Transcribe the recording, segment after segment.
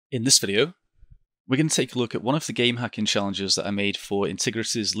In this video, we're going to take a look at one of the game hacking challenges that I made for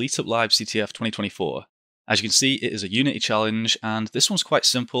Intigriti's Lead Up Live CTF 2024. As you can see, it is a Unity challenge, and this one's quite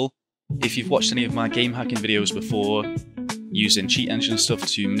simple. If you've watched any of my game hacking videos before, using cheat engine stuff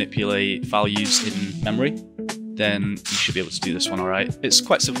to manipulate values in memory, then you should be able to do this one alright. It's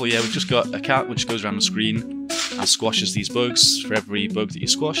quite simple, yeah. We've just got a cat which goes around the screen and squashes these bugs. For every bug that you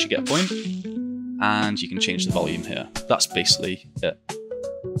squash, you get a point, and you can change the volume here. That's basically it.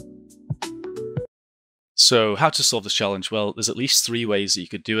 So how to solve this challenge? Well, there's at least 3 ways that you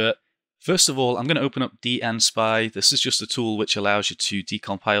could do it. First of all, I'm going to open up dnSpy. This is just a tool which allows you to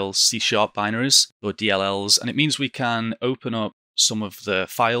decompile C# binaries, or DLLs, and it means we can open up some of the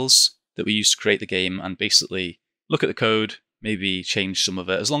files that we use to create the game and basically look at the code, maybe change some of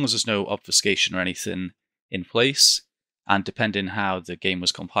it, as long as there's no obfuscation or anything in place, and depending how the game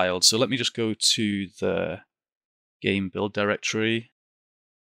was compiled. So let me just go to the game build directory.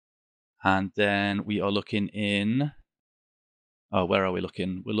 And then we are looking in, where are we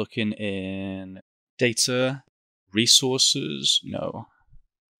looking? We're looking in data, resources, no.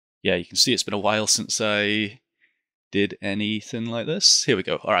 Yeah, you can see it's been a while since I did anything like this. Here we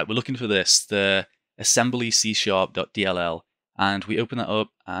go. All right, we're looking for this, the assembly C#.dll. And we open that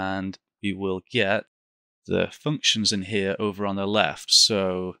up and we will get the functions in here over on the left.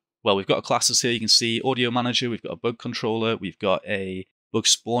 So, well, we've got our classes here. You can see audio manager, we've got a bug controller, we've got a bug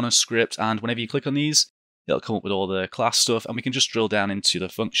spawner script, and whenever you click on these, it'll come up with all the class stuff, and we can just drill down into the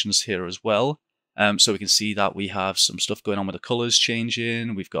functions here as well. So we can see that we have some stuff going on with the colors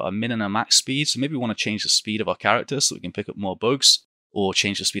changing. We've got a min and a max speed, so maybe we want to change the speed of our character so we can pick up more bugs, or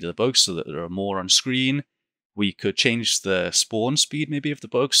change the speed of the bugs so that there are more on screen. We could change the spawn speed maybe of the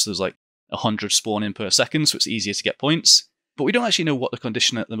bugs, so there's like 100 spawning per second, so it's easier to get points. But we don't actually know what the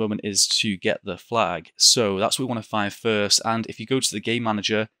condition at the moment is to get the flag, so that's what we want to find first. And if you go to the game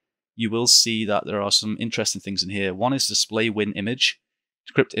manager, you will see that there are some interesting things in here. One is display win image,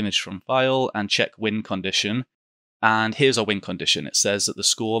 decrypt image from file, and check win condition. And here's our win condition. It says that the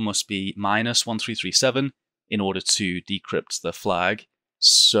score must be -1337 in order to decrypt the flag.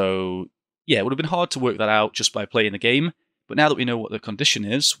 So yeah, it would have been hard to work that out just by playing the game, but now that we know what the condition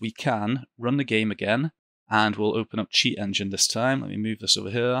is, we can run the game again. And we'll open up Cheat Engine this time. Let me move this over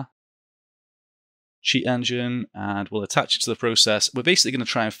here. Cheat Engine, and we'll attach it to the process. We're basically going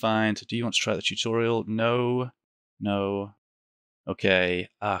to try and find, do you want to try the tutorial? No. No. Okay,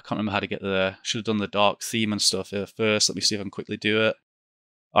 I can't remember how to get there. Should have done the dark theme and stuff here first. Let me see if I can quickly do it.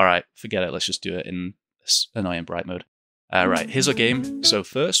 Alright, forget it. Let's just do it in this annoying bright mode. Right, here's our game. So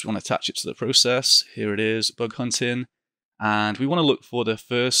first, we want to attach it to the process. Here it is, bug hunting. And we want to look for the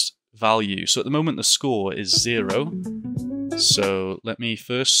first value. So at the moment the score is 0. So let me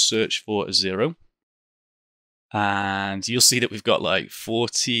first search for a 0. And you'll see that we've got like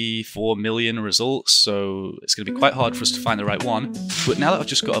 44 million results, so it's going to be quite hard for us to find the right one. But now that I've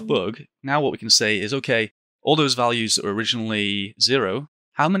just got a bug, now what we can say is, okay, all those values that were originally 0,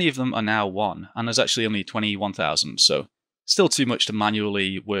 how many of them are now 1? And there's actually only 21,000, so still too much to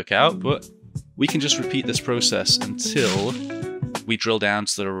manually work out, but we can just repeat this process until we drill down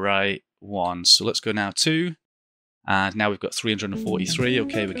to the right one. So let's go now 2, and now we've got 343.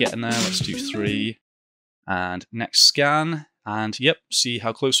 Okay, we're getting there. Let's do 3, and next scan, and yep, see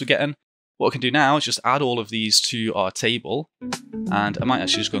how close we're getting. What we can do now is just add all of these to our table, and I might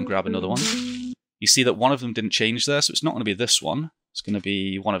actually just go and grab another one. You see that one of them didn't change there, so it's not going to be this one. It's going to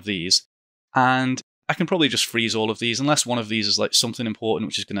be one of these, and I can probably just freeze all of these unless one of these is like something important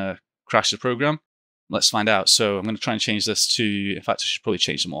which is going to crash the program. Let's find out. So I'm going to try and change this to, in fact, I should probably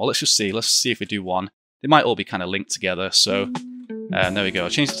change them all. Let's just see. Let's see if we do one. They might all be kind of linked together. So there we go. I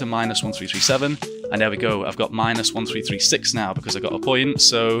changed it to -1337. And there we go. I've got -1336 now because I got a point.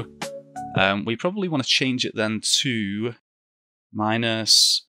 So we probably want to change it then to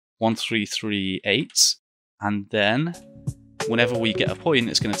 -1338. And then whenever we get a point,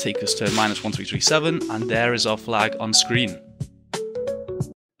 it's going to take us to -1337. And there is our flag on screen.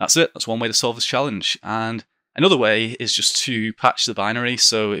 That's it. That's one way to solve this challenge. And another way is just to patch the binary.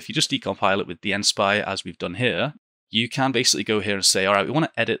 So if you just decompile it with dnSpy, as we've done here, you can basically go here and say, all right, we want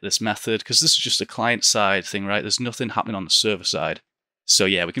to edit this method because this is just a client-side thing, right? There's nothing happening on the server side. So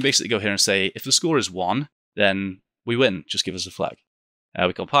yeah, we can basically go here and say, if the score is 1, then we win. Just give us a flag.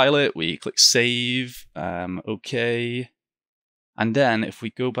 We compile it. We click save. Okay. And then if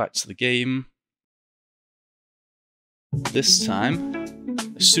we go back to the game, this time,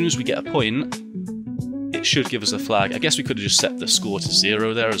 as soon as we get a point, it should give us a flag. I guess we could have just set the score to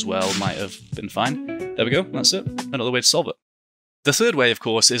 0 there as well, might have been fine. There we go, that's it. Another way to solve it. The third way, of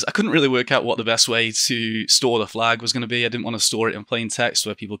course, is I couldn't really work out what the best way to store the flag was going to be. I didn't want to store it in plain text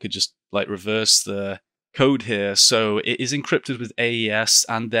where people could just like reverse the code here. So it is encrypted with AES,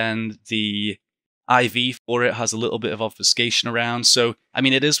 and then the IV for it has a little bit of obfuscation around. So, I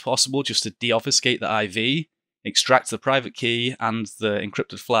mean, it is possible just to deobfuscate the IV, extract the private key and the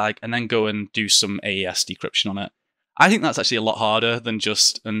encrypted flag, and then go and do some AES decryption on it. I think that's actually a lot harder than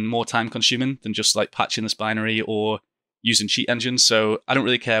and more time consuming than just like patching this binary or using cheat engines, so I don't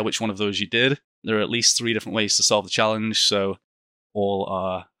really care which one of those you did. There are at least 3 different ways to solve the challenge, so all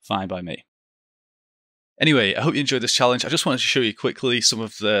are fine by me. Anyway, I hope you enjoyed this challenge. I just wanted to show you quickly some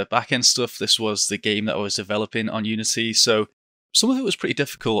of the backend stuff. This was the game that I was developing on Unity, so some of it was pretty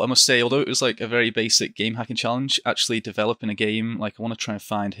difficult, I must say. Although it was like a very basic game hacking challenge, actually developing a game, like I want to try and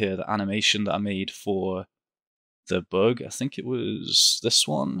find here the animation that I made for the bug. I think it was this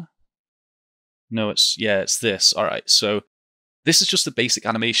one. No, it's this. All right, so this is just the basic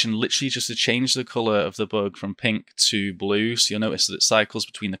animation, literally just to change the color of the bug from pink to blue. So you'll notice that it cycles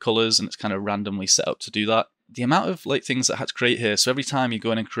between the colors and it's kind of randomly set up to do that. The amount of like things that I had to create here. So every time you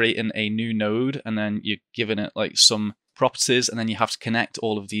go in and creating a new node and then you're giving it like some properties and then you have to connect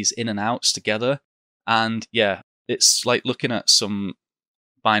all of these in and outs together. And yeah, it's like looking at some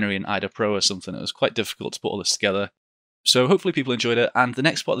binary in IDA Pro or something. It was quite difficult to put all this together. So hopefully people enjoyed it, and the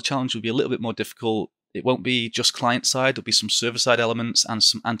next part of the challenge will be a little bit more difficult. It won't be just client-side, there'll be some server-side elements and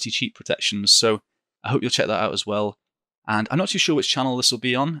some anti-cheat protections, so I hope you'll check that out as well. And I'm not too sure which channel this will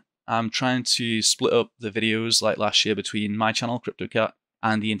be on. I'm trying to split up the videos like last year between my channel, CryptoCat,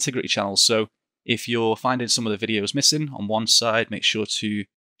 and the Intigriti channel, so if you're finding some of the videos missing on one side, make sure to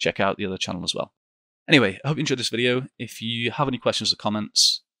check out the other channel as well. Anyway, I hope you enjoyed this video. If you have any questions or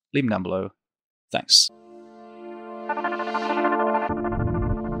comments, leave them down below. Thanks.